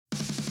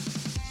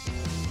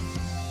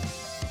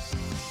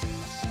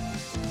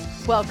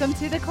Welcome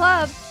to the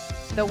club,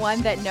 the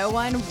one that no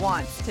one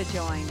wants to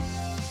join,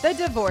 the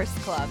Divorce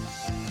Club.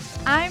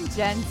 I'm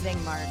Jen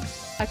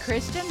Zingmark, a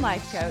Christian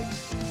life coach,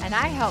 and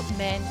I help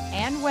men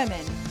and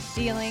women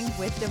dealing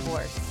with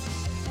divorce.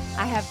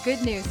 I have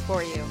good news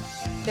for you.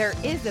 There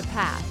is a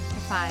path to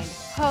find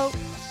hope,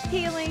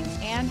 healing,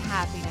 and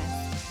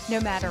happiness,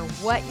 no matter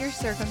what your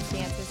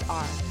circumstances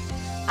are.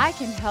 I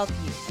can help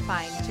you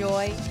find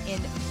joy in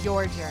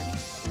your journey.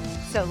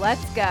 So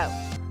let's go.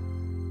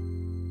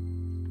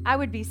 I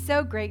would be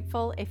so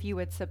grateful if you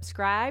would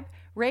subscribe,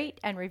 rate,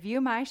 and review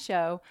my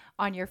show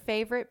on your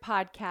favorite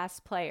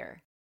podcast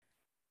player.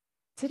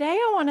 Today,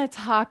 I want to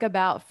talk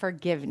about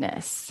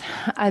forgiveness,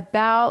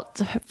 about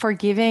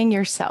forgiving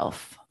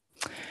yourself.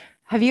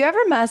 Have you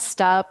ever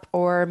messed up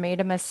or made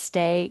a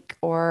mistake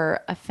or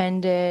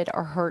offended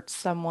or hurt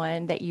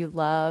someone that you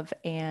love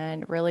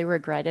and really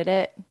regretted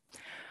it?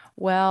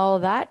 Well,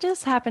 that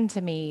just happened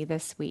to me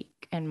this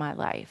week in my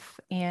life.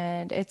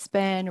 And it's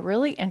been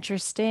really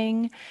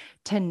interesting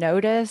to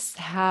notice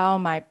how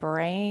my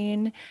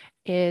brain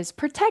is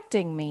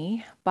protecting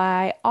me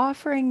by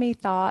offering me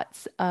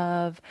thoughts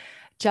of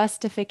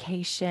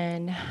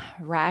justification,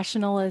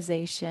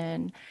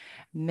 rationalization,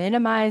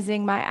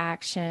 minimizing my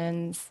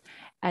actions,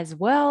 as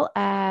well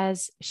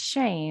as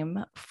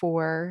shame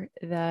for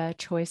the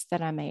choice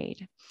that I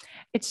made.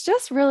 It's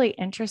just really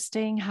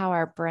interesting how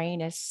our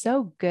brain is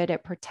so good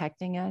at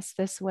protecting us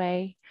this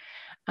way.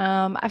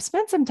 I've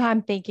spent some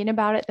time thinking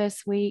about it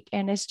this week,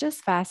 and it's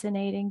just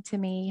fascinating to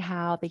me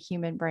how the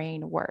human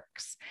brain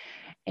works.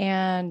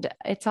 And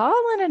it's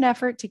all in an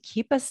effort to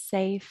keep us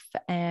safe,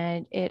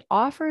 and it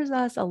offers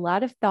us a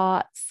lot of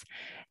thoughts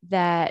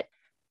that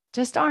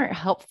just aren't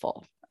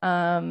helpful.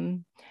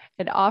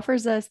 It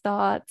offers us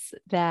thoughts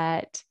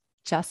that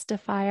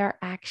justify our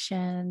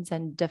actions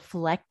and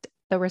deflect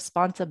the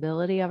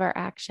responsibility of our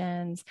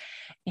actions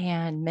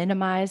and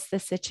minimize the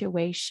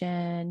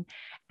situation.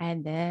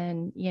 And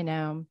then,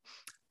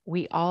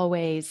 we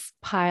always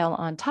pile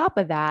on top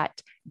of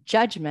that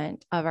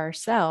judgment of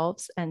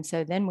ourselves. And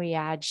so then we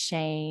add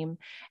shame.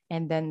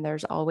 And then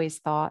there's always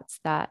thoughts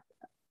that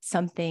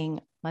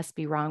something must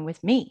be wrong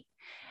with me.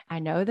 I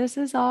know this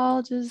is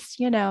all just,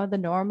 the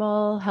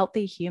normal,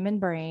 healthy human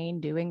brain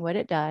doing what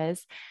it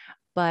does,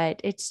 but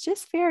it's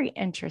just very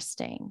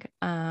interesting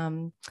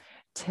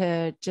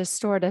to just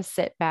sort of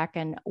sit back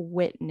and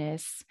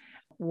witness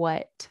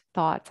what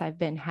thoughts I've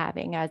been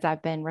having as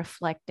I've been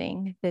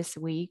reflecting this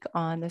week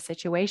on the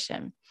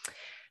situation.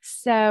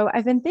 So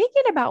I've been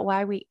thinking about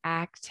why we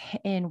act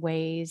in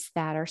ways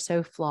that are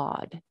so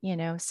flawed,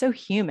 so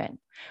human.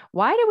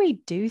 Why do we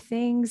do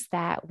things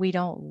that we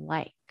don't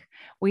like?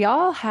 We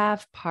all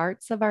have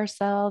parts of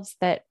ourselves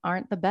that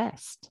aren't the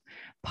best,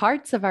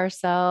 parts of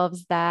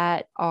ourselves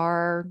that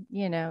are,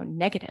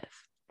 negative,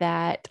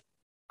 that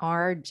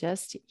are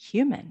just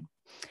human.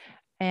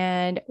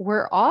 And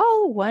we're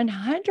all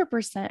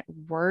 100%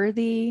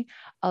 worthy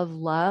of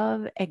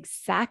love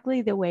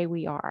exactly the way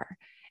we are.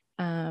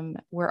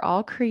 We're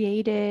all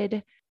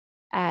created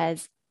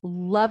as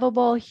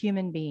lovable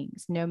human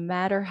beings, no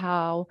matter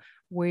how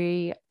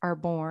we are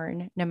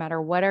born, no matter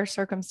what our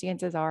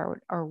circumstances are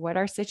or what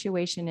our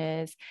situation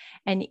is,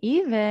 and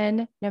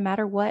even no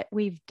matter what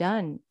we've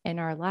done in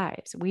our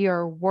lives. We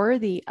are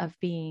worthy of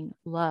being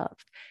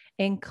loved,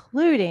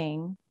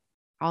 including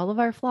all of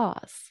our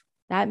flaws.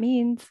 That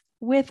means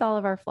with all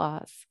of our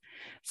flaws.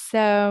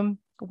 So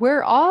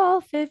we're all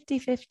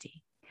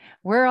 50-50.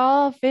 We're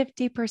all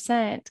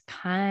 50%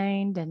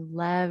 kind and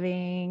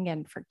loving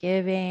and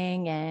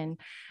forgiving and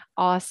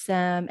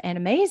awesome and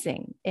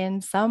amazing in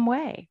some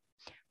way.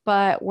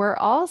 But we're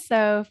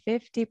also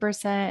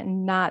 50%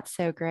 not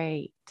so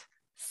great,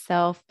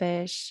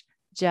 selfish,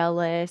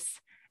 jealous,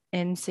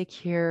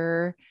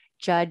 insecure,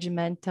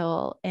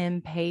 judgmental,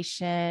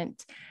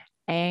 impatient,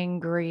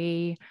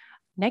 angry,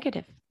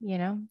 negative.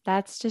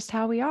 That's just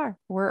how we are.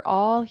 We're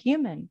all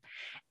human.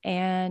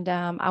 And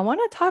I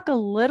want to talk a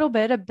little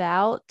bit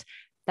about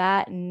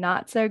that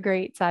not so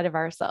great side of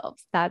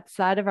ourselves, that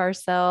side of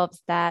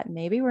ourselves that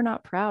maybe we're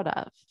not proud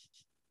of.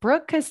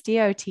 Brooke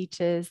Castillo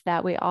teaches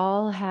that we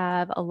all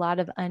have a lot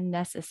of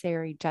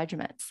unnecessary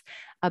judgments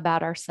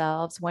about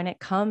ourselves when it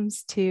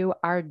comes to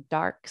our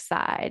dark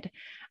side.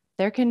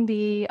 There can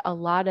be a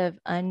lot of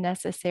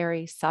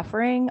unnecessary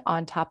suffering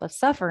on top of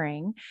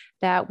suffering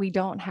that we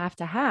don't have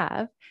to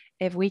have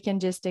if we can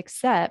just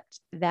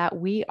accept that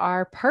we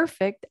are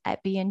perfect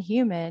at being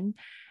human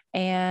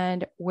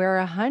and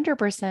we're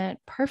 100%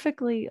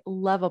 perfectly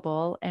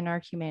lovable in our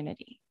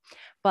humanity.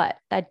 But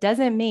that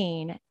doesn't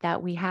mean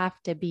that we have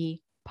to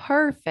be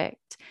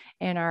perfect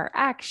in our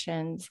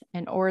actions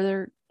in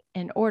order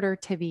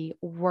to be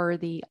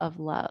worthy of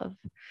love.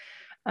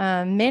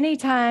 Many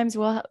times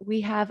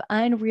we have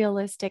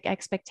unrealistic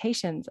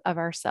expectations of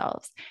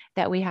ourselves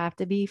that we have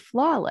to be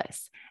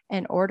flawless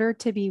in order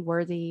to be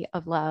worthy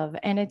of love.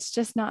 And it's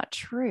just not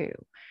true.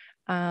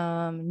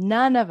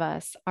 None of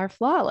us are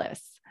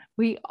flawless.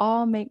 We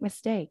all make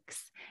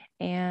mistakes,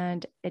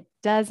 and it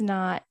does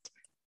not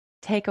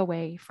take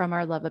away from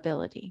our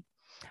lovability.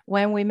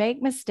 When we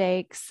make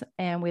mistakes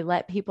and we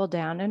let people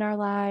down in our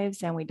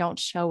lives and we don't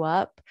show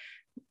up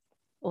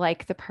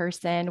like the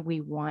person we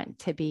want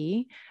to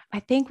be, I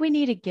think we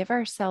need to give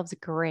ourselves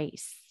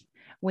grace.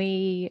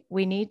 We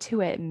need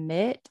to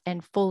admit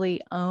and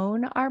fully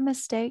own our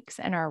mistakes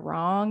and our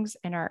wrongs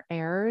and our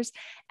errors.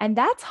 And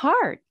that's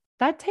hard.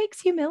 That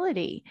takes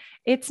humility.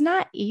 It's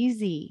not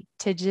easy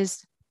to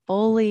just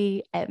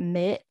fully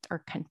admit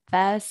or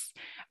confess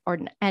or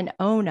and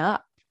own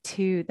up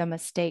to the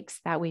mistakes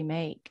that we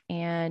make.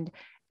 And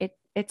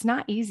it's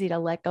not easy to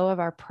let go of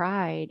our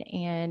pride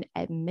and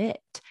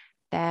admit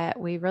that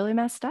we really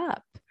messed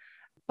up.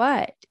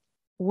 But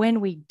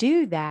when we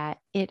do that,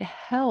 it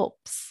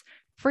helps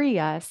free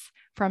us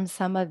from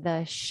some of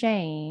the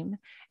shame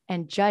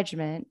and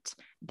judgment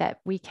that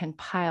we can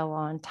pile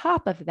on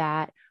top of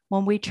that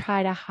when we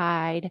try to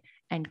hide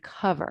and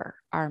cover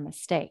our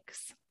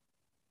mistakes.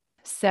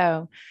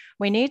 So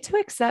we need to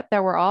accept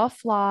that we're all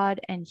flawed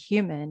and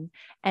human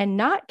and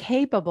not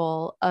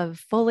capable of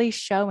fully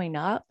showing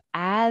up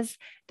as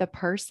the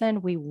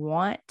person we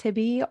want to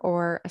be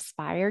or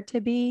aspire to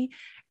be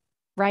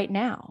right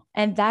now.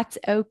 And that's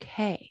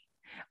okay.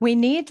 We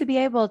need to be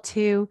able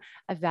to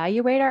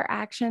evaluate our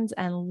actions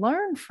and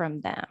learn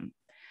from them.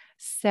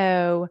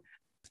 So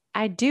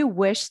I do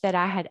wish that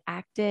I had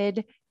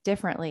acted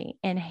differently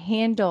and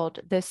handled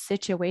this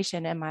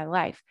situation in my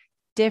life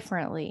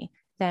differently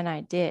than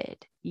I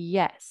did.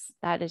 Yes,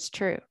 that is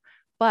true.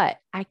 But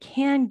I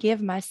can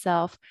give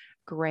myself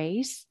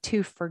grace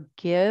to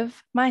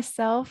forgive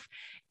myself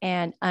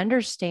and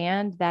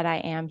understand that I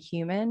am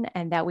human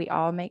and that we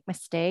all make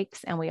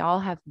mistakes and we all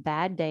have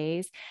bad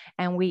days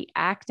and we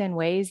act in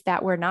ways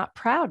that we're not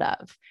proud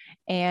of,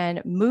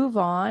 and move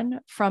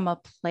on from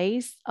a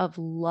place of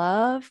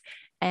love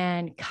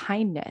and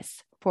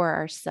kindness for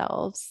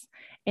ourselves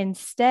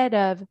instead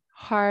of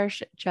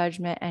harsh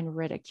judgment and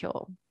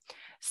ridicule.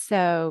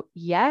 So,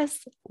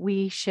 yes,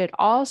 we should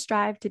all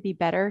strive to be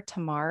better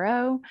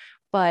tomorrow,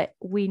 but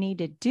we need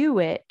to do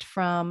it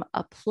from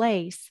a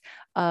place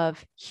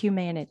of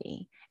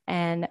humanity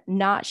and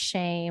not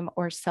shame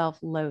or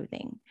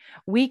self-loathing.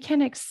 We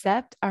can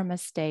accept our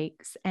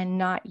mistakes and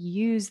not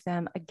use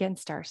them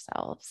against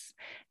ourselves,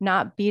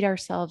 not beat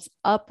ourselves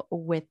up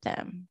with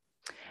them.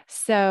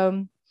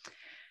 So,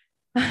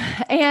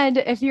 and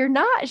if you're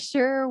not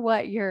sure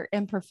what your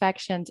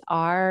imperfections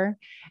are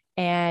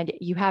and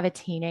you have a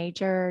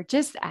teenager,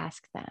 just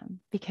ask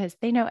them because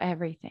they know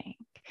everything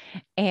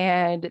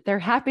and they're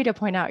happy to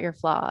point out your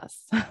flaws.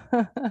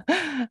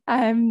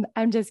 I'm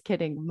just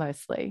kidding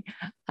mostly.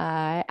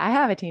 I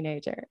have a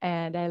teenager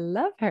and I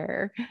love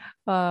her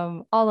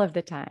all of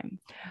the time.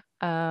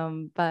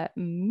 But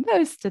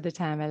most of the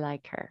time I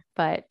like her.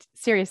 But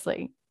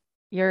seriously,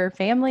 your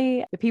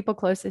family, the people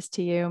closest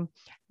to you,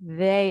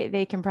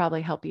 they can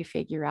probably help you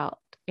figure out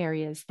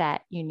areas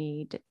that you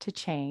need to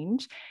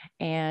change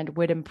and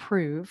would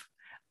improve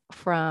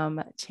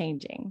from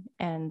changing.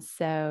 And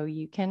so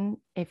you can,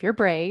 if you're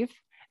brave,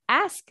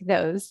 ask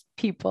those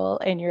people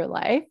in your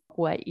life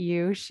what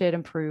you should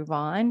improve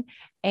on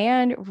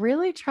and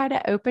really try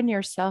to open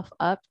yourself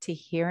up to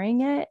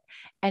hearing it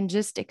and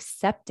just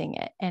accepting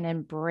it and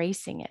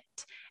embracing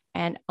it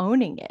and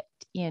owning it.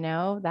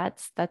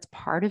 That's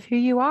part of who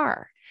you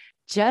are.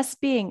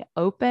 Just being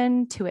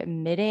open to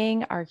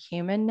admitting our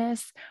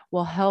humanness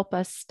will help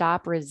us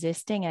stop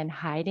resisting and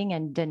hiding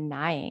and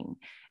denying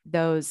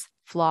those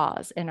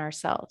flaws in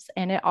ourselves.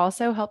 And it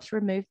also helps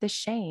remove the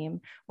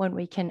shame when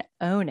we can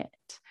own it.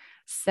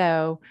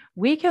 So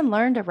we can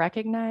learn to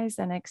recognize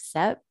and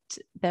accept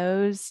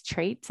those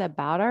traits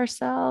about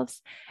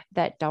ourselves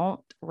that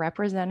don't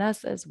represent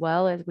us as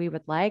well as we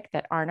would like,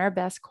 that aren't our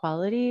best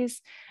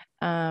qualities,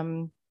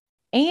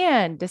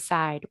 and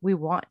decide we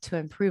want to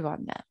improve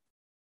on them.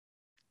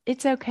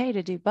 It's okay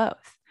to do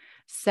both.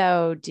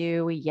 So,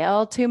 do we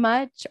yell too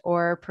much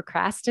or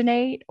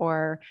procrastinate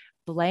or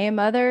blame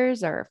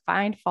others or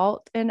find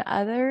fault in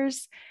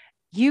others?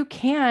 You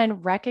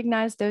can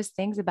recognize those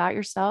things about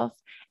yourself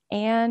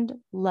and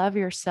love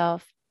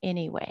yourself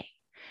anyway.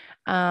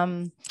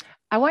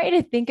 I want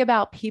you to think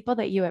about people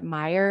that you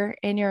admire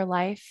in your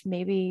life,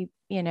 maybe,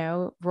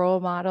 role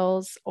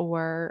models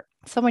or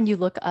someone you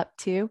look up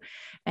to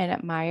and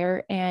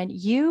admire, and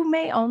you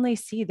may only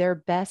see their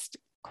best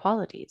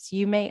qualities.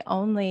 You may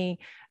only,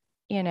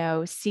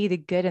 see the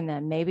good in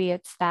them. Maybe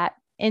it's that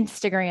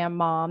Instagram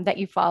mom that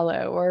you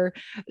follow or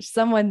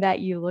someone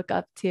that you look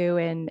up to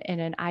in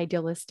an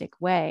idealistic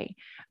way.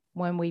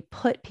 When we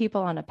put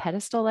people on a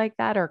pedestal like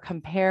that or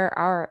compare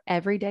our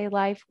everyday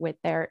life with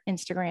their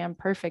Instagram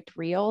perfect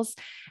reels,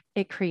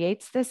 it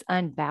creates this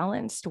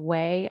unbalanced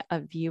way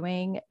of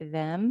viewing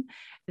them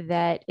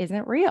that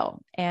isn't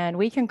real. And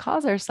we can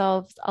cause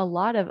ourselves a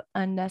lot of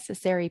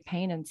unnecessary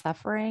pain and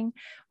suffering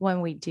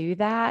when we do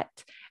that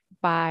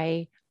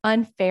by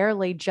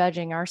unfairly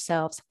judging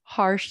ourselves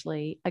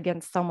harshly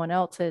against someone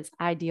else's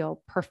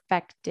ideal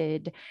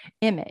perfected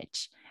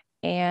image.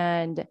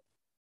 And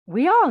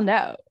we all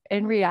know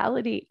in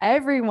reality,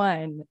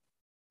 everyone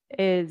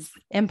is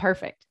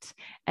imperfect.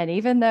 And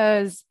even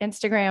those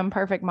Instagram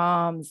perfect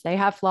moms, they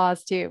have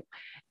flaws too.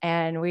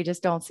 and we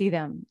just don't see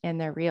them in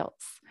their reals.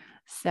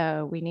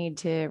 So we need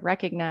to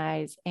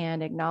recognize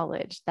and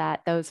acknowledge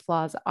that those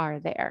flaws are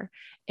there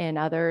in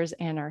others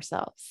and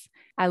ourselves.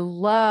 I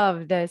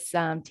love this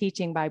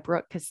teaching by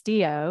Brooke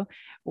Castillo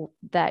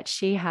that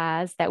she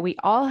has, that we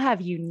all have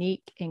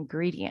unique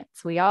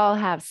ingredients. We all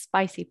have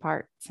spicy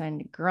parts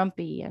and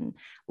grumpy and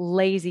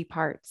lazy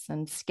parts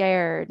and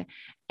scared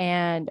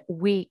and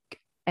weak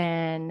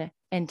and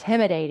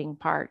intimidating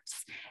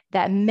parts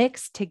that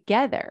mix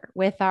together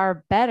with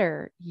our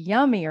better,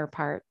 yummier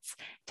parts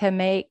to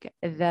make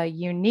the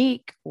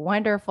unique,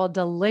 wonderful,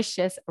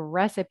 delicious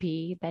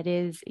recipe that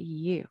is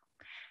you.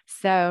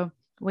 So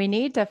we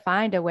need to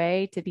find a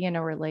way to be in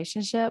a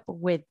relationship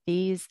with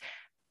these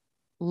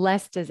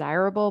less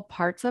desirable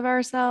parts of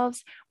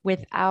ourselves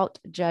without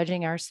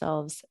judging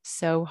ourselves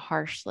so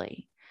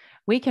harshly.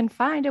 We can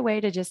find a way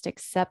to just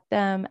accept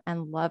them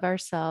and love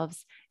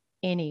ourselves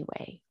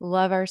anyway,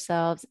 love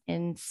ourselves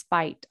in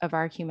spite of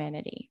our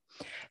humanity.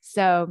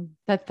 So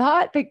the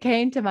thought that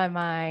came to my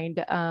mind,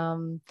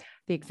 the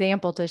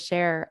example to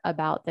share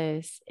about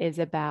this is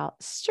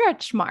about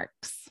stretch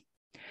marks.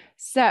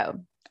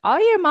 So all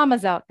you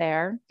mamas out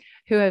there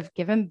who have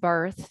given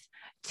birth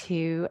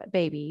to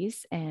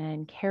babies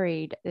and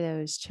carried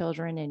those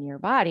children in your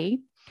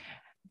body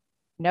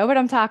know what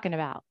I'm talking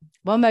about.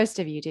 Well, most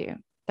of you do.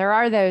 There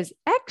are those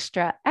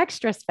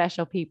extra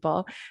special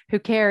people who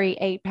carry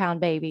 8-pound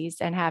babies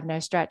and have no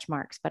stretch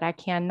marks, but I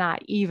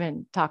cannot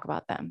even talk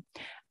about them.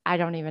 I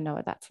don't even know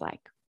what that's like.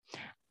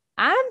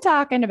 I'm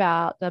talking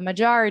about the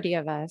majority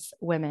of us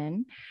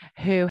women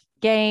who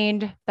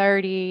gained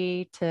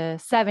 30 to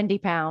 70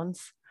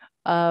 pounds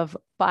of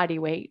body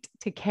weight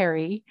to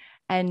carry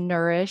and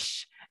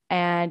nourish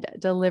and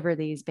deliver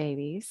these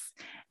babies.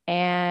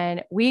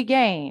 And we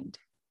gained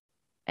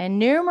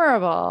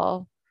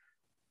innumerable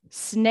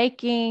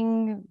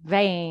snaking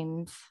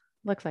veins,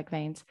 looks like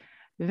veins,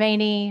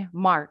 veiny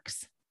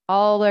marks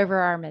all over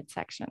our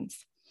midsections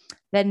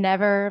that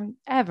never,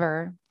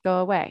 ever go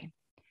away.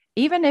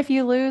 Even if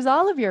you lose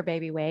all of your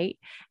baby weight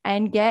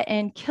and get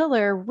in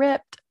killer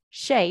ripped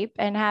shape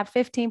and have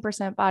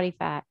 15% body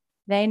fat,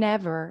 they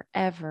never,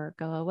 ever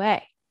go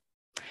away.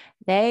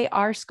 They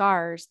are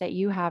scars that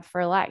you have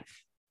for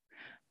life.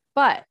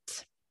 But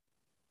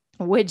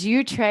would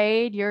you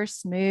trade your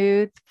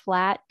smooth,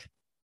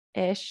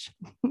 flat-ish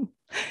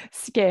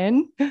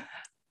skin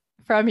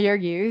from your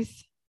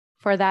youth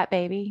for that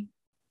baby?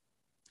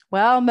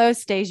 Well,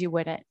 most days you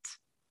wouldn't.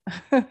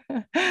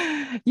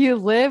 You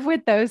live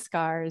with those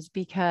scars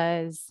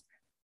because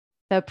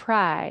the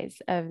prize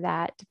of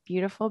that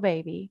beautiful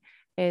baby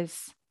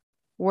is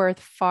worth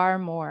far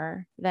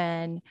more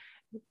than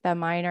the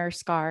minor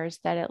scars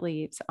that it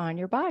leaves on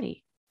your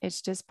body.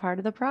 It's just part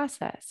of the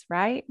process,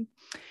 right?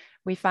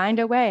 We find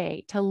a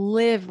way to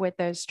live with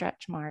those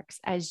stretch marks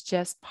as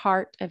just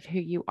part of who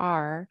you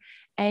are.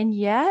 And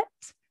yet,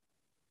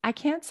 I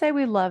can't say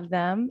we love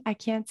them. I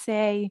can't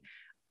say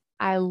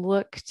I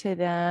look to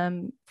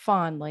them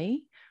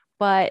fondly,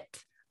 but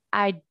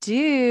I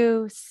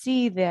do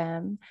see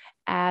them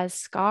as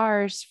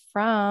scars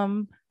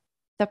from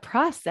the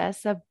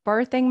process of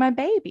birthing my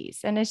babies.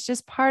 And it's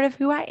just part of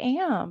who I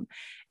am.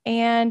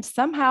 And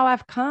somehow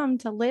I've come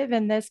to live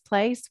in this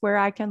place where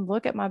I can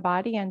look at my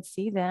body and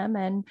see them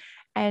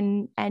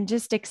and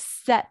just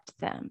accept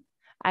them.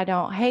 I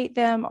don't hate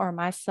them or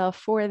myself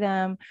for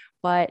them,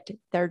 but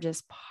they're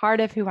just part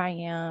of who I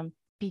am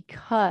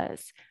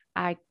because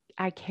I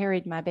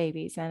carried my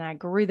babies and I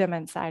grew them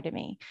inside of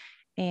me.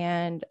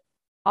 And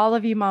all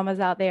of you mamas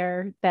out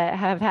there that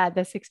have had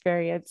this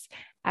experience,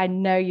 I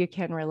know you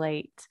can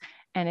relate.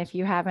 And if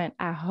you haven't,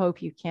 I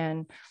hope you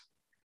can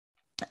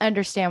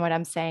understand what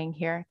I'm saying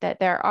here, that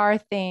there are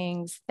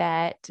things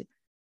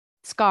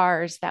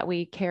scars that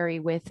we carry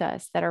with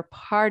us that are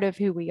part of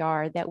who we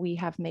are, that we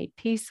have made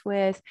peace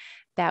with,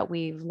 that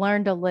we've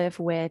learned to live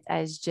with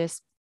as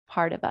just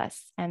part of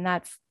us. And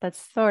that's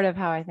sort of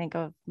how I think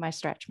of my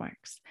stretch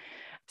marks.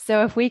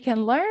 So if we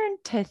can learn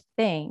to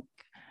think,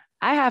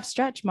 I have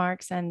stretch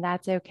marks and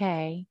that's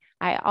okay.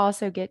 I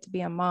also get to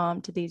be a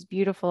mom to these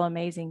beautiful,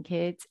 amazing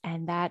kids,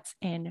 and that's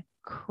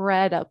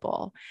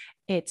incredible.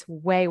 It's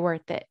way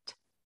worth it.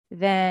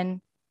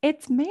 Then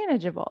it's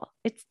manageable.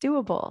 It's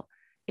doable.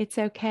 It's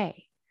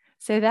okay.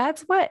 So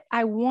that's what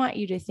I want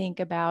you to think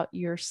about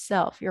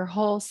yourself, your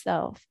whole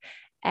self,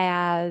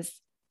 as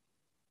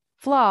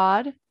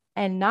flawed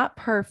and not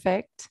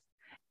perfect.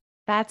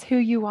 That's who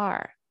you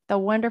are, the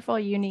wonderful,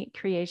 unique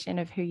creation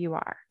of who you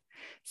are.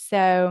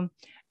 So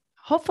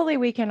hopefully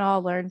we can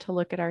all learn to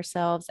look at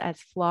ourselves as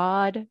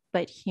flawed,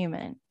 but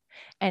human.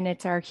 And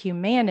it's our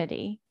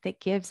humanity that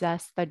gives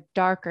us the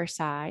darker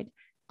side,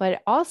 but it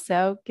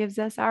also gives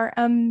us our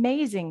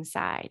amazing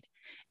side.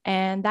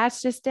 And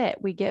that's just it.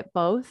 We get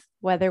both,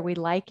 whether we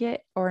like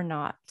it or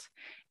not.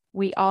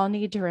 We all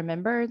need to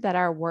remember that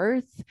our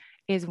worth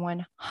is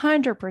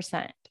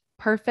 100%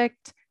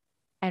 perfect,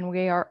 and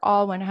we are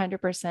all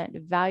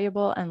 100%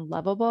 valuable and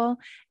lovable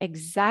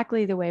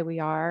exactly the way we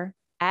are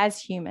as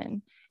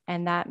human.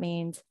 And that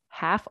means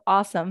half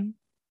awesome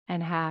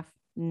and half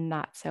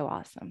not so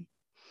awesome.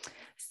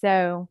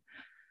 So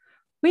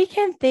we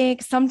can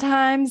think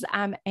sometimes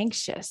I'm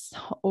anxious,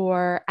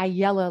 or I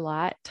yell a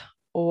lot,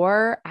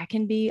 or I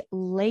can be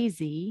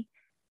lazy,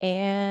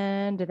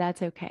 and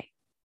that's okay.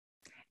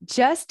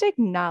 Just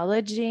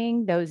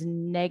acknowledging those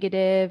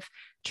negative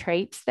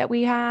traits that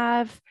we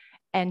have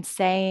and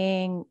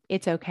saying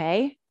it's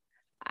okay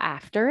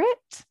after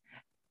it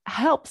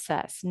helps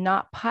us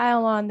not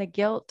pile on the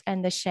guilt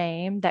and the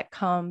shame that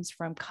comes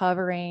from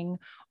covering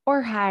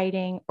or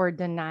hiding or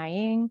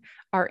denying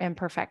our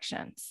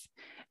imperfections.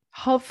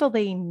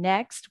 Hopefully,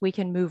 next we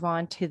can move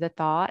on to the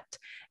thought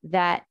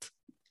that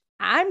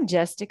I'm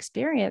just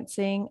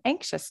experiencing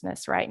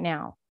anxiousness right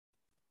now,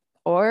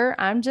 or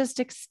I'm just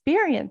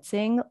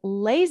experiencing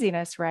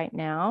laziness right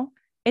now.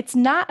 It's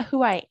not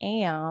who I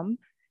am,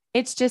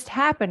 it's just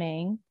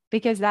happening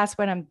because that's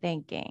what I'm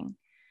thinking.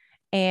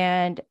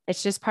 And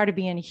it's just part of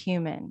being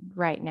human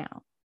right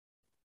now.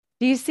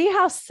 Do you see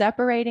how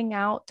separating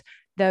out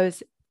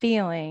those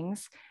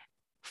feelings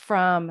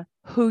from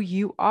who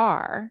you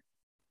are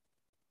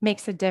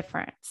makes a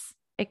difference?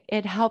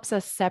 It helps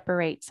us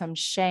separate some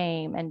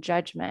shame and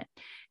judgment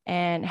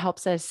and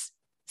helps us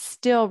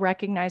still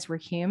recognize we're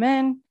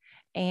human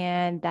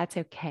and that's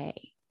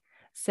okay.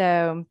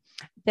 So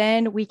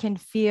then we can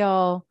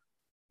feel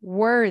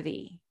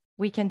worthy.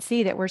 We can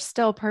see that we're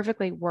still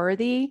perfectly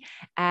worthy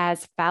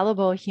as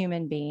fallible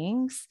human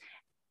beings.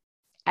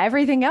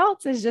 Everything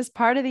else is just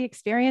part of the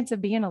experience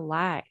of being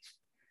alive.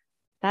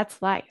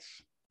 That's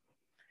life.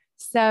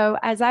 So,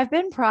 as I've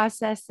been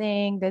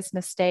processing this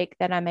mistake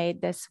that I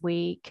made this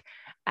week,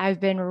 I've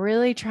been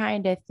really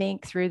trying to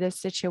think through this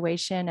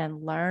situation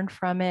and learn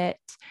from it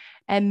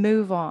and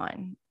move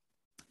on.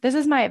 This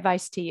is my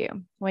advice to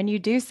you. When you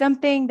do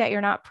something that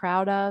you're not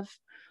proud of,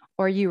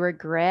 or you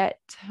regret,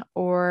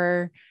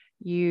 or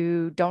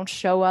you don't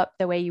show up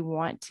the way you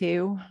want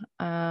to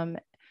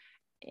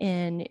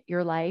in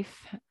your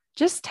life,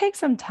 just take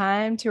some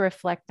time to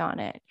reflect on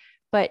it,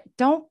 but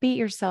don't beat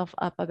yourself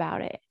up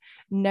about it.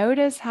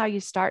 Notice how you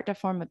start to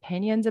form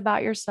opinions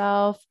about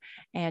yourself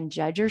and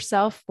judge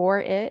yourself for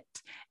it,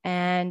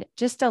 and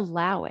just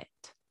allow it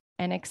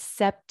and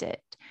accept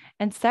it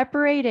and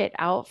separate it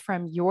out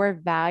from your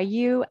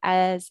value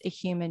as a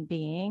human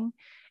being,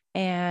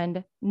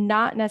 and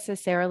not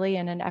necessarily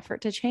in an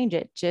effort to change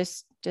it.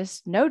 Just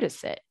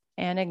notice it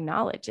and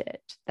acknowledge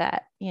it,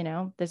 that,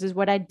 this is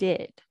what I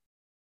did.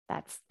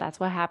 That's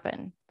what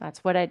happened.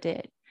 That's what I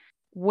did.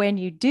 When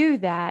you do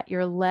that,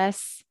 you're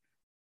less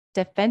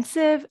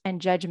defensive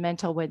and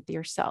judgmental with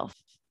yourself.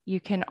 You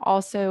can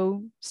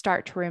also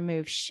start to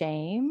remove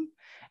shame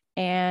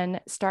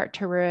and start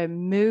to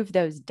remove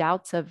those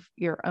doubts of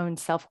your own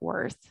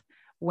self-worth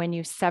when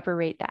you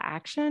separate the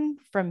action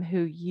from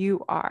who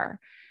you are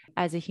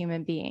as a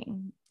human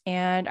being.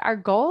 And our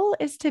goal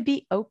is to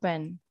be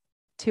open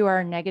to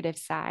our negative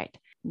side,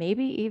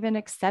 maybe even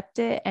accept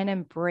it and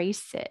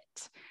embrace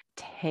it.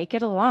 Take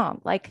it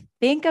along. Like,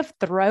 think of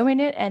throwing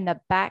it in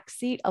the back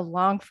seat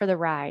along for the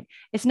ride.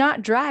 It's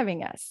not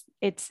driving us.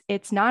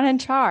 It's not in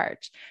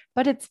charge,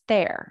 but it's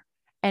there.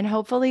 And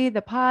hopefully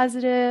the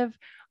positive,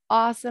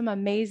 awesome,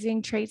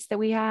 amazing traits that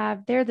we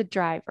have, they're the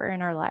driver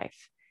in our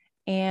life.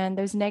 And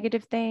those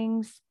negative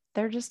things,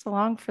 they're just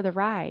along for the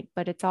ride,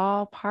 but it's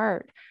all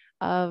part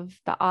of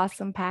the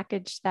awesome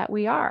package that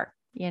we are,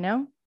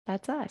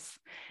 that's us.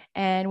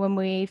 And when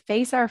we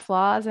face our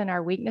flaws and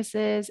our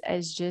weaknesses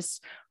as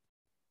just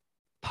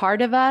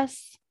part of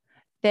us,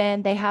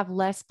 then they have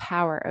less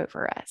power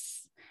over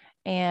us.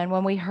 And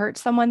when we hurt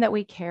someone that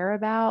we care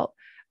about,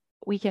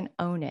 we can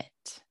own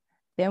it.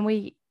 Then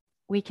we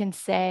can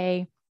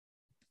say,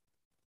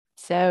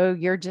 so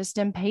you're just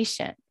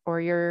impatient,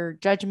 or you're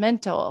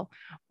judgmental,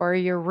 or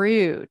you're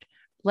rude.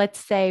 Let's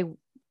say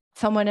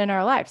someone in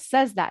our life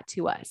says that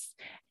to us.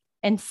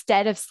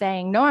 Instead of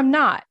saying, no, I'm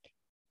not,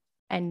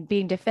 and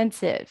being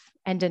defensive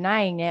and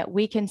denying it,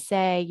 we can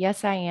say,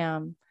 yes, I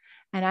am.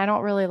 And I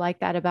don't really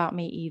like that about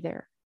me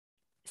either.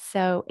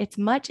 So it's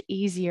much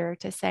easier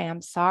to say,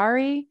 I'm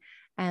sorry,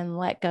 and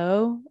let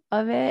go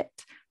of it.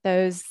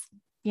 Those,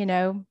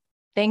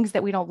 things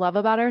that we don't love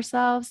about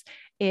ourselves,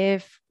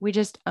 if we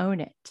just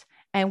own it.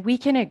 And we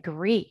can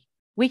agree.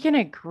 We can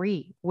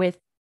agree with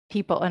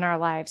people in our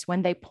lives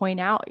when they point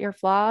out your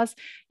flaws.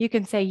 You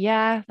can say,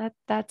 yeah,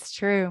 that's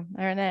true.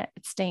 And it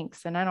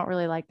stinks. And I don't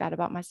really like that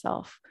about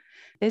myself.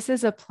 This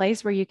is a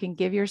place where you can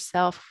give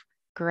yourself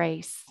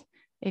grace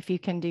if you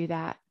can do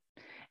that.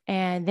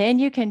 And then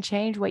you can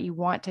change what you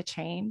want to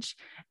change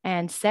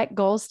and set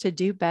goals to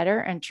do better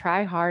and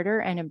try harder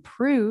and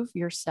improve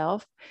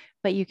yourself.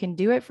 But you can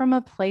do it from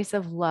a place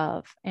of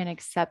love and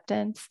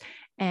acceptance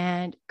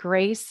and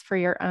grace for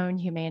your own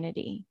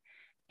humanity.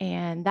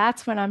 And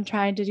that's what I'm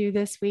trying to do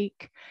this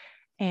week.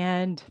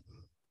 And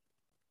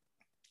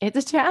it's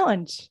a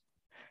challenge.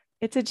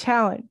 It's a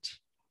challenge,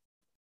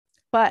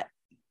 but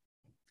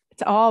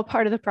it's all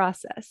part of the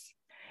process.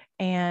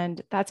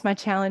 And that's my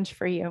challenge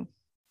for you,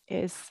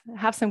 is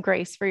have some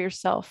grace for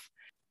yourself.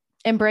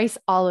 Embrace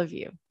all of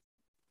you,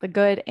 the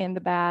good and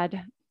the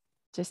bad.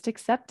 Just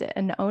accept it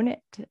and own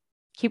it.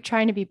 Keep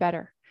trying to be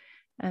better.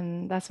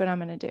 And that's what I'm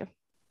going to do.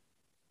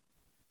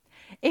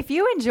 If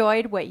you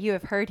enjoyed what you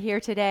have heard here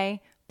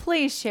today,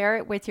 please share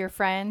it with your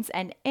friends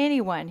and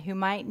anyone who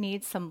might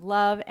need some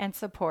love and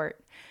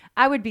support.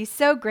 I would be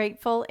so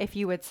grateful if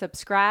you would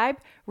subscribe,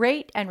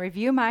 rate, and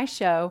review my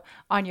show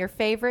on your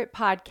favorite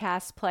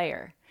podcast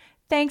player.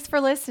 Thanks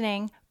for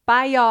listening.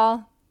 Bye,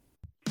 y'all.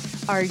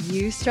 Are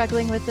you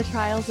struggling with the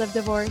trials of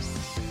divorce?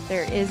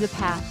 There is a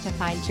path to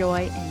find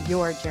joy in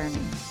your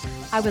journey.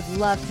 I would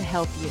love to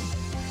help you.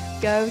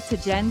 Go to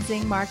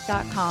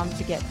jenzingmark.com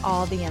to get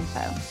all the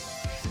info.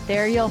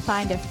 There you'll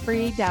find a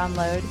free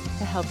download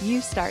to help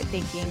you start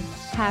thinking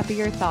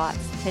happier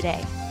thoughts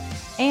today.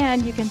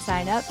 And you can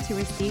sign up to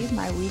receive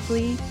my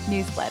weekly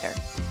newsletter.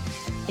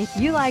 If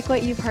you like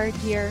what you've heard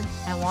here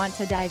and want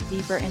to dive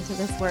deeper into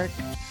this work,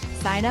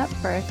 sign up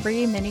for a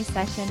free mini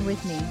session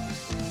with me.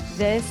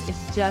 This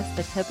is just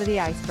the tip of the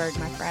iceberg,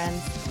 my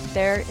friends.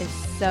 There is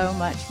so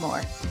much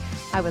more.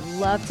 I would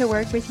love to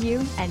work with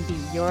you and be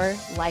your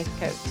life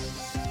coach.